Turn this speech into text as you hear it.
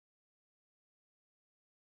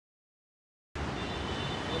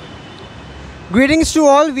Greetings to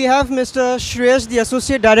all. We have Mr. Shreyansh, the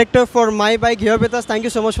Associate Director for MyByk here with us. Thank you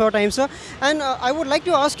so much for your time, sir. And I would like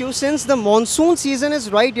to ask you, since the monsoon season is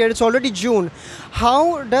right here, it's already June,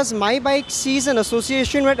 how does MyByk sees an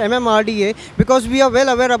association with MMRDA? Because we are well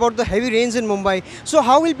aware about the heavy rains in Mumbai. So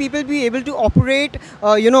how will people be able to operate,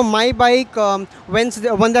 MyByk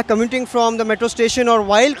when they're commuting from the metro station or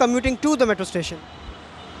while commuting to the metro station?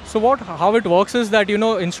 So how it works is that,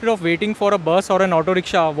 instead of waiting for a bus or an auto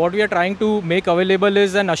rickshaw, what we are trying to make available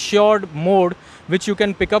is an assured mode which you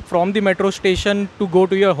can pick up from the metro station to go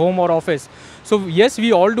to your home or office. So yes,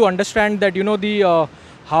 we all do understand that,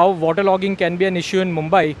 how waterlogging can be an issue in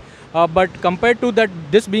Mumbai. But compared to that,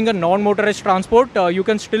 this being a non-motorized transport, you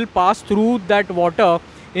can still pass through that water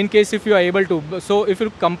in case if you are able to. So if you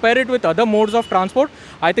compare it with other modes of transport,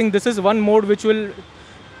 I think this is one mode which will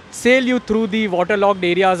sail you through the waterlogged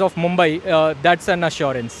areas of Mumbai. That's an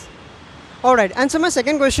assurance. All right. And so my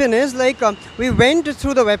second question is, we went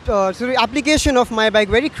through the through the application of MyByk,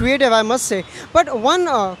 very creative, I must say. But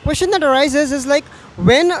one question that arises is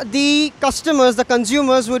when the customers, the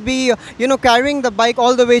consumers would be, carrying the bike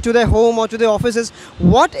all the way to their home or to their offices.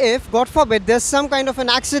 What if, God forbid, there's some kind of an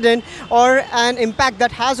accident or an impact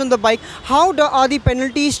that has on the bike? How are the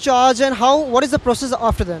penalties charged, and what is the process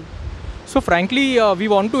after that? So frankly, we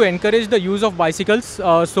want to encourage the use of bicycles.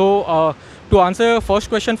 To answer your first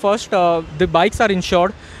question first, the bikes are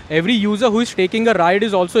insured. Every user who is taking a ride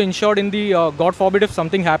is also insured in the, God forbid, if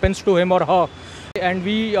something happens to him or her. And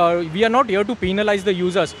we are not here to penalize the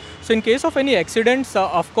users. So in case of any accidents,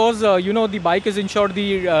 of course, the bike is insured,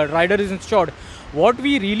 the rider is insured. What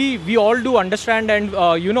we all do understand and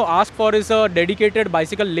ask for is a dedicated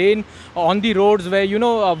bicycle lane on the roads where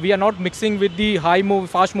we are not mixing with the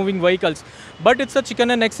fast moving vehicles. But it's a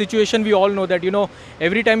chicken and egg situation. We all know that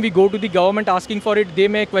every time we go to the government asking for it, they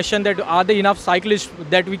may question that are there enough cyclists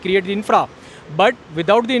that we create the infra. But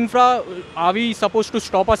without the infra, are we supposed to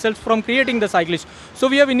stop ourselves from creating the cyclists? So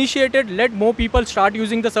we have initiated, let more people start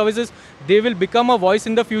using the services. They will become a voice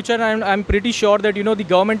in the future, and I'm pretty sure that the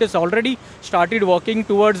government has already started working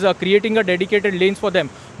towards creating a dedicated lanes for them.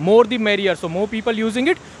 More the merrier. So more people using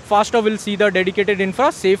it, faster we'll see the dedicated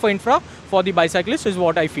infra, safer infra for the bicyclists is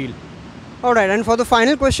what I feel. All right, and for the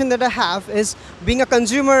final question that I have is, being a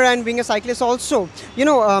consumer and being a cyclist also,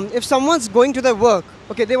 if someone's going to their work,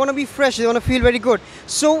 okay, they want to be fresh, they want to feel very good.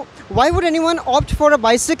 So why would anyone opt for a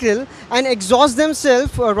bicycle and exhaust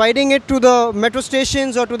themselves riding it to the metro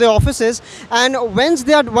stations or to their offices? And once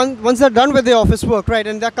they're done with their office work, right,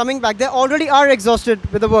 and they're coming back, they already are exhausted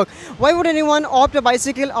with the work. Why would anyone opt a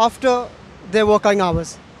bicycle after their working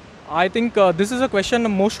hours? I think this is a question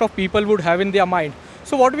most of people would have in their mind.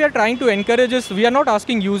 So what we are trying to encourage is, we are not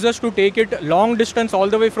asking users to take it long distance all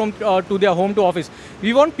the way from to their home to office.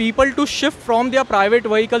 We want people to shift from their private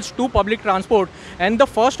vehicles to public transport, and the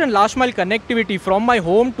first and last mile connectivity from my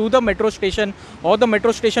home to the metro station or the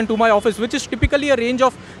metro station to my office, which is typically a range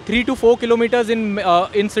of 3 to 4 kilometers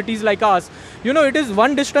in cities like ours. It is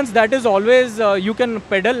one distance that is always you can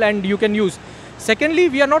pedal and you can use. Secondly,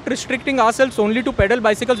 we are not restricting ourselves only to pedal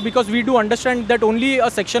bicycles, because we do understand that only a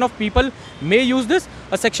section of people may use this.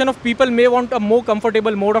 A section of people may want a more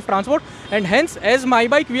comfortable mode of transport, and hence as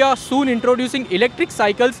MyByk, we are soon introducing electric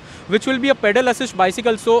cycles which will be a pedal assist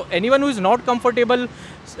bicycle. So anyone who is not comfortable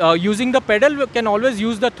using the pedal can always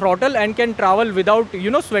use the throttle and can travel without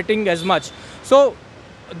sweating as much. So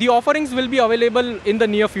the offerings will be available in the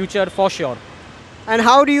near future for sure. And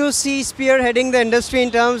how do you see spearheading the industry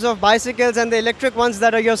in terms of bicycles and the electric ones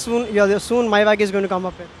that are soon MyByk is going to come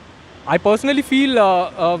up with? I personally feel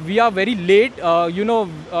we are very late.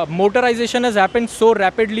 Motorization has happened so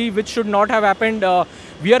rapidly, which should not have happened.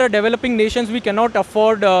 We are a developing nation. We cannot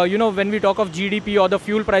afford, when we talk of GDP or the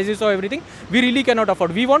fuel prices or everything, we really cannot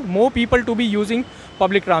afford. We want more people to be using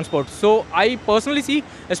public transport. So I personally see,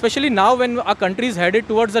 especially now when our country is headed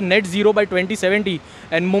towards a net zero by 2070,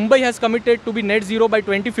 and Mumbai has committed to be net zero by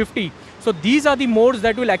 2050. So these are the modes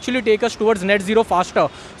that will actually take us towards net zero faster.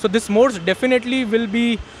 So this modes definitely will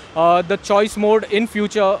be the choice mode in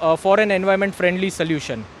future for an environment friendly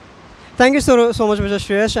solution. Thank you so much, Mr.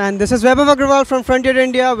 Shreyansh. And this is Vaibhav Agrawal from Frontier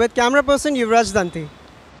India with camera person Yuvraj Danti.